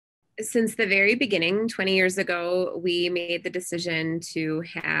Since the very beginning, 20 years ago, we made the decision to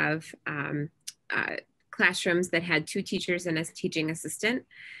have uh, classrooms that had two teachers and a teaching assistant,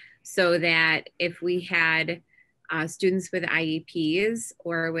 so that if we had students with IEPs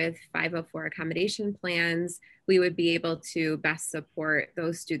or with 504 accommodation plans, we would be able to best support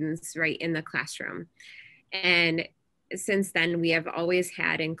those students right in the classroom. And since then, we have always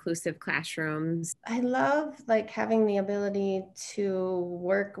had inclusive classrooms. I love like having the ability to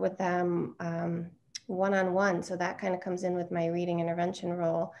work with them one-on-one. So that kind of comes in with my reading intervention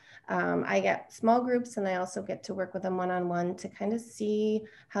role. I get small groups and I also get to work with them one-on-one to kind of see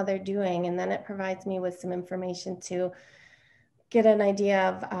how they're doing. And then it provides me with some information to get an idea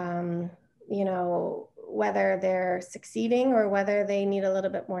of, whether they're succeeding or whether they need a little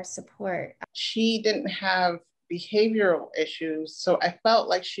bit more support. She didn't have behavioral issues, so I felt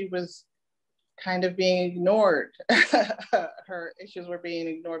like she was kind of being ignored. Her issues were being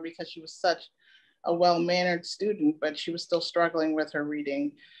ignored because she was such a well-mannered student, but she was still struggling with her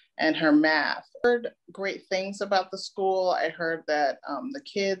reading and her math. I heard great things about the school. I heard that the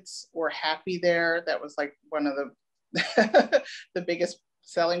kids were happy there. That was like one of the the biggest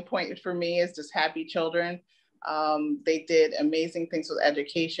selling point for me, is just happy children. They did amazing things with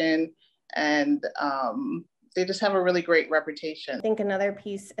education, and they just have a really great reputation. I think another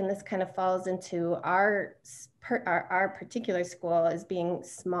piece, and this kind of falls into our particular school, is being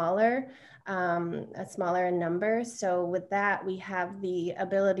smaller, smaller in numbers. So with that, we have the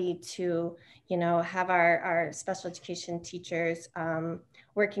ability to, have our special education teachers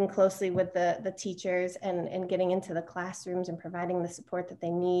working closely with the teachers and getting into the classrooms and providing the support that they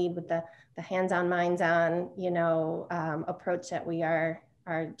need with the hands-on, minds-on, approach that we are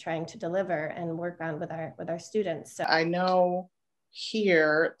trying to deliver and work on with our students. So I know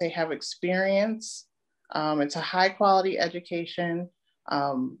here they have experience. It's a high quality education.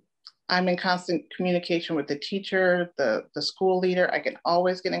 I'm in constant communication with the teacher, the school leader. I can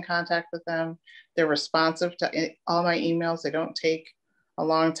always get in contact with them. They're responsive to all my emails. They don't take a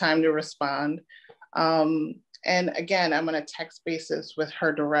long time to respond. And again, I'm on a text basis with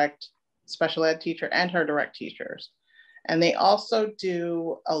her direct special ed teacher and her direct teachers. And they also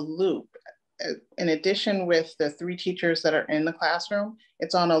do a loop. In addition, with the 3 teachers that are in the classroom,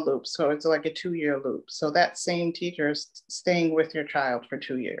 it's on a loop. So it's like a 2-year loop. So that same teacher is staying with your child for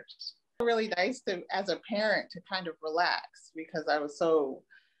 2 years. Really nice to, as a parent, to kind of relax, because I was so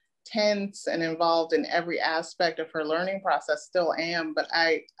tense and involved in every aspect of her learning process, still am, but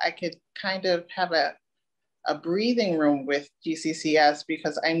I could kind of have a breathing room with GCCS,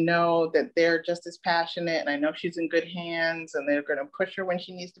 because I know that they're just as passionate, and I know she's in good hands, and they're going to push her when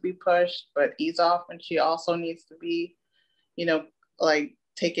she needs to be pushed, but ease off when she also needs to be, like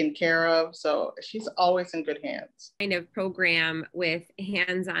taken care of. So she's always in good hands. Kind of program with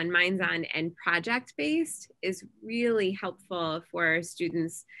hands-on, minds-on, and project-based is really helpful for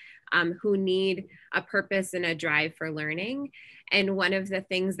students who need a purpose and a drive for learning. And one of the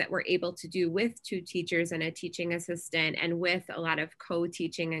things that we're able to do with 2 teachers and a teaching assistant, and with a lot of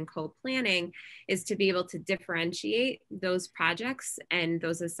co-teaching and co-planning, is to be able to differentiate those projects and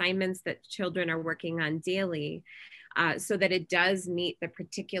those assignments that children are working on daily, so that it does meet the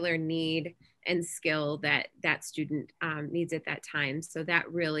particular need and skill that that student needs at that time. So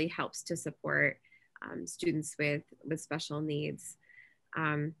that really helps to support students with special needs.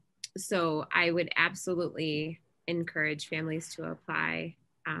 So I would absolutely encourage families to apply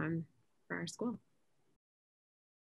for our school.